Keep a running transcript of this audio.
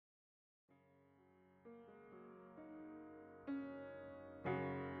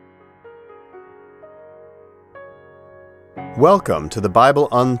Welcome to the Bible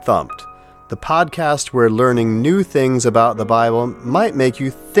Unthumped, the podcast where learning new things about the Bible might make you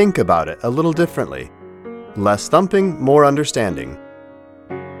think about it a little differently. Less thumping, more understanding.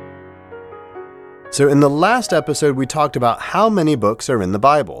 So in the last episode, we talked about how many books are in the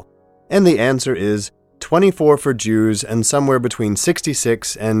Bible, and the answer is 24 for Jews and somewhere between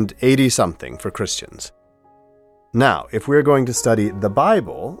 66 and 80-something for Christians. Now, if we're going to study the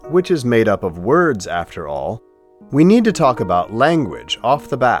Bible, which is made up of words after all, we need to talk about language off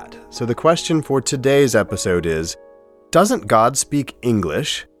the bat. So the question for today's episode is, doesn't God speak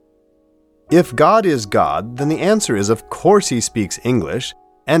English? If God is God, then the answer is of course he speaks English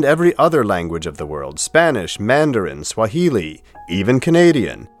and every other language of the world, Spanish, Mandarin, Swahili, even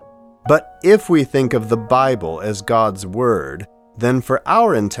Canadian. But if we think of the Bible as God's word, then for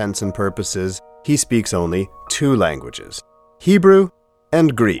our intents and purposes, he speaks only two languages, Hebrew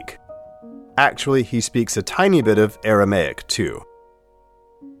and Greek. Actually, he speaks a tiny bit of Aramaic too.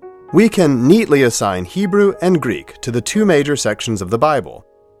 We can neatly assign Hebrew and Greek to the two major sections of the Bible.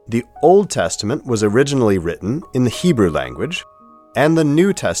 The Old Testament was originally written in the Hebrew language, and the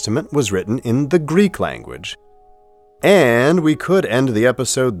New Testament was written in the Greek language. And we could end the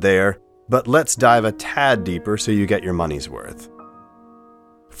episode there, but let's dive a tad deeper so you get your money's worth.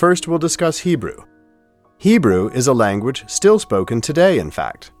 First, we'll discuss Hebrew. Hebrew is a language still spoken today, in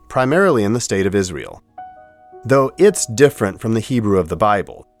fact, primarily in the state of Israel. Though it's different from the Hebrew of the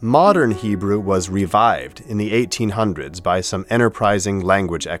Bible, modern Hebrew was revived in the 1800s by some enterprising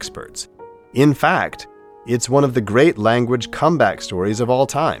language experts. In fact, it's one of the great language comeback stories of all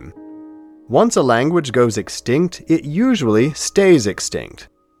time. Once a language goes extinct, it usually stays extinct.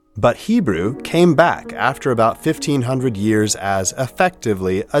 But Hebrew came back after about 1,500 years as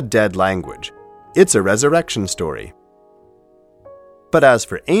effectively a dead language. It's a resurrection story. But as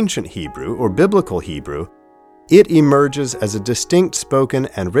for ancient Hebrew, or biblical Hebrew, it emerges as a distinct spoken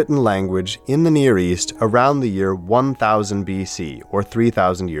and written language in the Near East around the year 1000 BC, or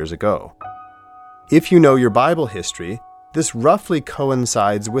 3,000 years ago. If you know your Bible history, this roughly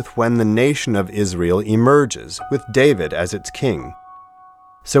coincides with when the nation of Israel emerges, with David as its king.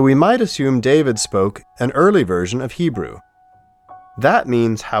 So we might assume David spoke an early version of Hebrew. That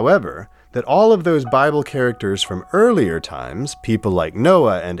means, however, that all of those Bible characters from earlier times, people like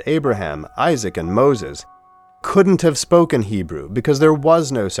Noah and Abraham, Isaac and Moses, couldn't have spoken Hebrew because there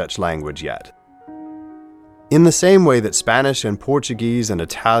was no such language yet. In the same way that Spanish and Portuguese and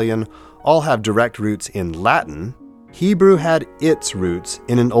Italian all have direct roots in Latin, Hebrew had its roots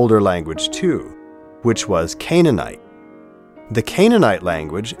in an older language too, which was Canaanite. The Canaanite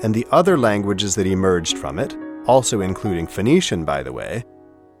language and the other languages that emerged from it, also including Phoenician by the way,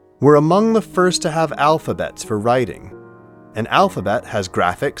 were among the first to have alphabets for writing. An alphabet has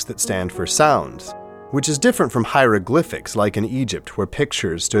graphics that stand for sounds, which is different from hieroglyphics like in Egypt where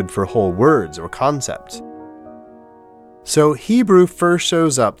pictures stood for whole words or concepts. So Hebrew first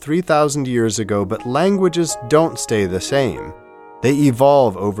shows up 3,000 years ago, but languages don't stay the same. They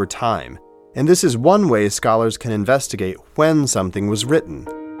evolve over time, and this is one way scholars can investigate when something was written.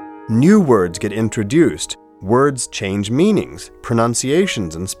 New words get introduced, words change meanings,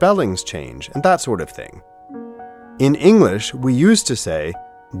 pronunciations and spellings change, and that sort of thing. In English, we used to say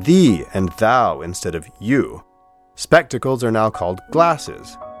thee and thou instead of you. Spectacles are now called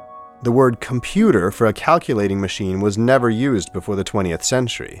glasses. The word computer for a calculating machine was never used before the 20th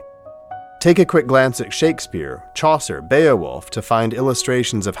century. Take a quick glance at Shakespeare, Chaucer, Beowulf to find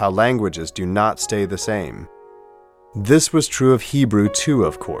illustrations of how languages do not stay the same. This was true of Hebrew too,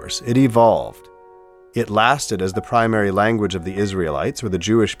 of course. It evolved. It lasted as the primary language of the Israelites, or the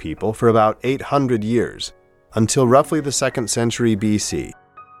Jewish people, for about 800 years, until roughly the 2nd century BC,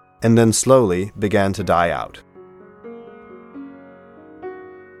 and then slowly began to die out.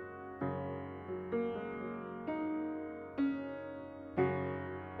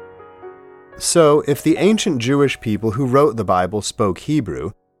 So, if the ancient Jewish people who wrote the Bible spoke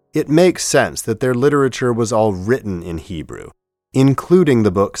Hebrew, it makes sense that their literature was all written in Hebrew, including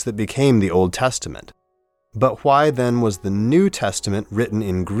the books that became the Old Testament. But why then was the New Testament written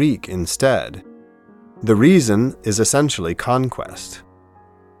in Greek instead? The reason is essentially conquest.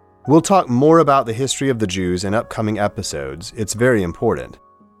 We'll talk more about the history of the Jews in upcoming episodes, it's very important.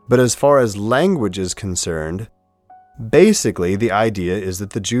 But as far as language is concerned, basically the idea is that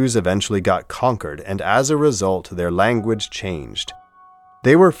the Jews eventually got conquered, and as a result their language changed.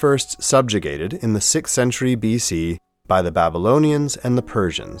 They were first subjugated in the 6th century BC by the Babylonians and the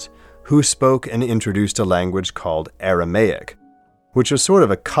Persians, who spoke and introduced a language called Aramaic, which was sort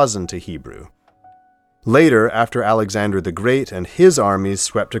of a cousin to Hebrew. Later, after Alexander the Great and his armies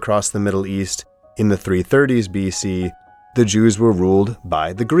swept across the Middle East in the 330s BC, the Jews were ruled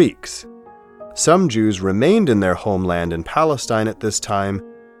by the Greeks. Some Jews remained in their homeland in Palestine at this time,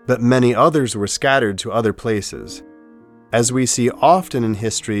 but many others were scattered to other places. As we see often in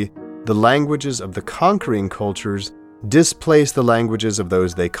history, the languages of the conquering cultures displace the languages of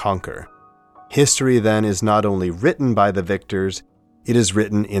those they conquer. History then is not only written by the victors, it is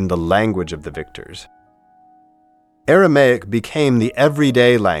written in the language of the victors. Aramaic became the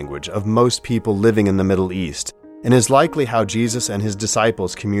everyday language of most people living in the Middle East, and is likely how Jesus and his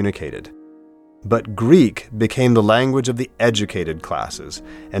disciples communicated. But Greek became the language of the educated classes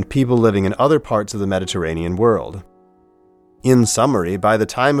and people living in other parts of the Mediterranean world. In summary, by the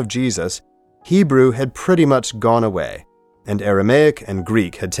time of Jesus, Hebrew had pretty much gone away, and Aramaic and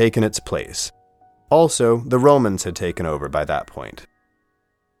Greek had taken its place. Also, the Romans had taken over by that point.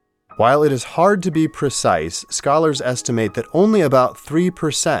 While it is hard to be precise, scholars estimate that only about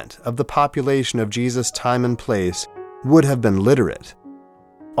 3% of the population of Jesus' time and place would have been literate.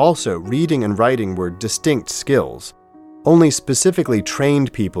 Also, reading and writing were distinct skills. Only specifically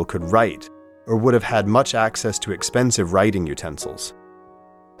trained people could write, or would have had much access to expensive writing utensils.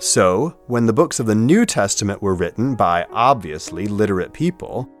 So, when the books of the New Testament were written by obviously literate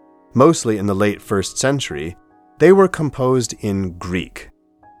people, mostly in the late 1st century, they were composed in Greek.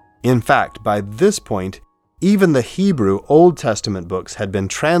 In fact, by this point, even the Hebrew Old Testament books had been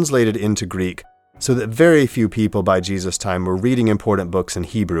translated into Greek, so that very few people by Jesus' time were reading important books in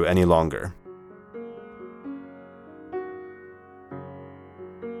Hebrew any longer.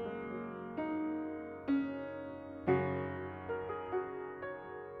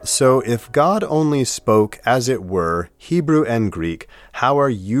 So, if God only spoke, as it were, Hebrew and Greek, how are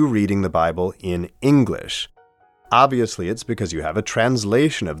you reading the Bible in English? Obviously, it's because you have a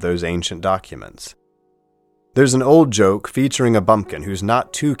translation of those ancient documents. There's an old joke featuring a bumpkin who's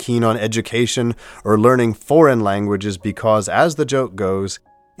not too keen on education or learning foreign languages because, as the joke goes,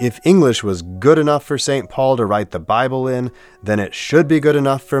 if English was good enough for St. Paul to write the Bible in, then it should be good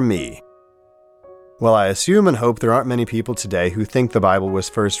enough for me. Well, I assume and hope there aren't many people today who think the Bible was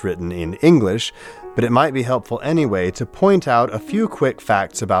first written in English, but it might be helpful anyway to point out a few quick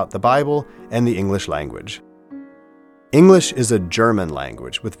facts about the Bible and the English language. English is a German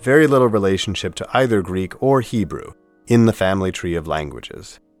language with very little relationship to either Greek or Hebrew in the family tree of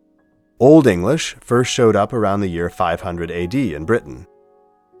languages. Old English first showed up around the year 500 AD in Britain.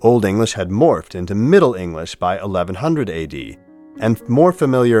 Old English had morphed into Middle English by 1100 AD, and more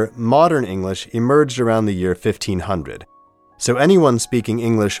familiar Modern English emerged around the year 1500. So anyone speaking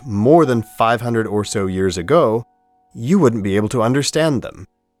English more than 500 or so years ago, you wouldn't be able to understand them.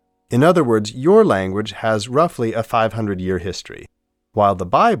 In other words, your language has roughly a 500-year history, while the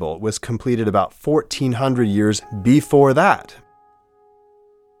Bible was completed about 1,400 years before that.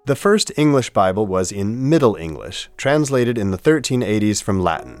 The first English Bible was in Middle English, translated in the 1380s from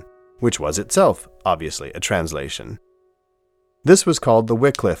Latin, which was itself, obviously, a translation. This was called the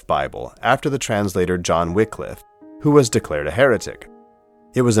Wycliffe Bible, after the translator John Wycliffe, who was declared a heretic.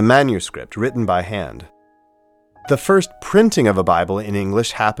 It was a manuscript written by hand. The first printing of a Bible in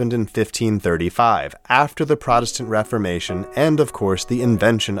English happened in 1535, after the Protestant Reformation and, of course, the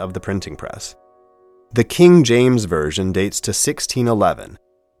invention of the printing press. The King James Version dates to 1611,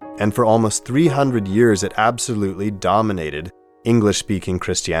 and for almost 300 years it absolutely dominated English-speaking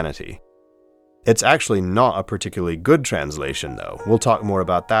Christianity. It's actually not a particularly good translation, though. We'll talk more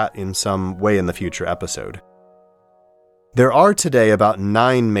about that in some way in the future episode. There are today about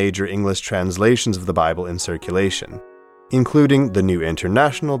 9 major English translations of the Bible in circulation, including the New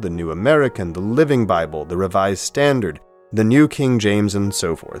International, the New American, the Living Bible, the Revised Standard, the New King James, and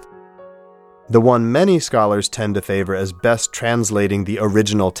so forth. The one many scholars tend to favor as best translating the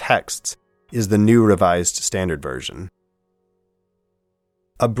original texts is the New Revised Standard Version.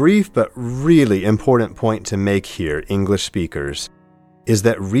 A brief but really important point to make here, English speakers, is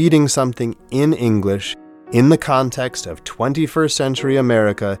that reading something in English in the context of 21st century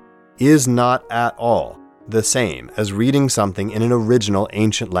America is not at all the same as reading something in an original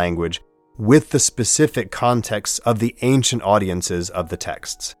ancient language with the specific contexts of the ancient audiences of the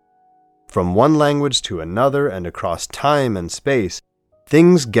texts. From one language to another and across time and space,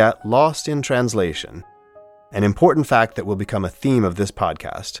 things get lost in translation, an important fact that will become a theme of this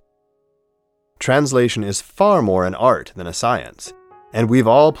podcast. Translation is far more an art than a science, and we've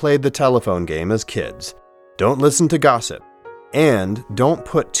all played the telephone game as kids. Don't listen to gossip, and don't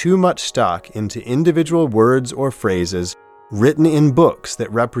put too much stock into individual words or phrases written in books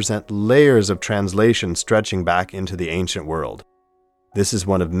that represent layers of translation stretching back into the ancient world. This is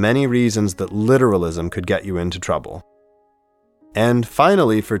one of many reasons that literalism could get you into trouble. And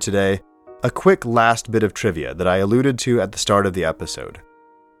finally for today, A quick last bit of trivia that I alluded to at the start of the episode.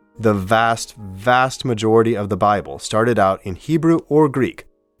 The vast, vast majority of the Bible started out in Hebrew or Greek,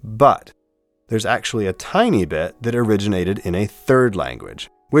 but there's actually a tiny bit that originated in a third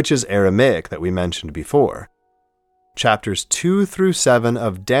language, which is Aramaic that we mentioned before. Chapters 2 through 7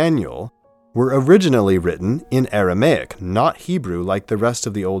 of Daniel were originally written in Aramaic, not Hebrew like the rest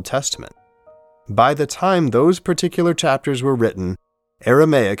of the Old Testament. By the time those particular chapters were written,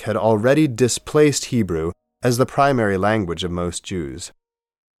 Aramaic had already displaced Hebrew as the primary language of most Jews.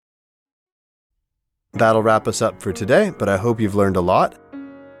 That'll wrap us up for today, but I hope you've learned a lot.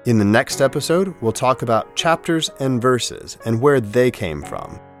 In the next episode, we'll talk about chapters and verses and where they came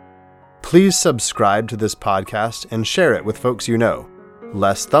from. Please subscribe to this podcast and share it with folks you know.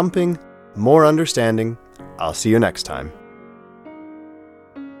 Less thumping, more understanding. I'll see you next time.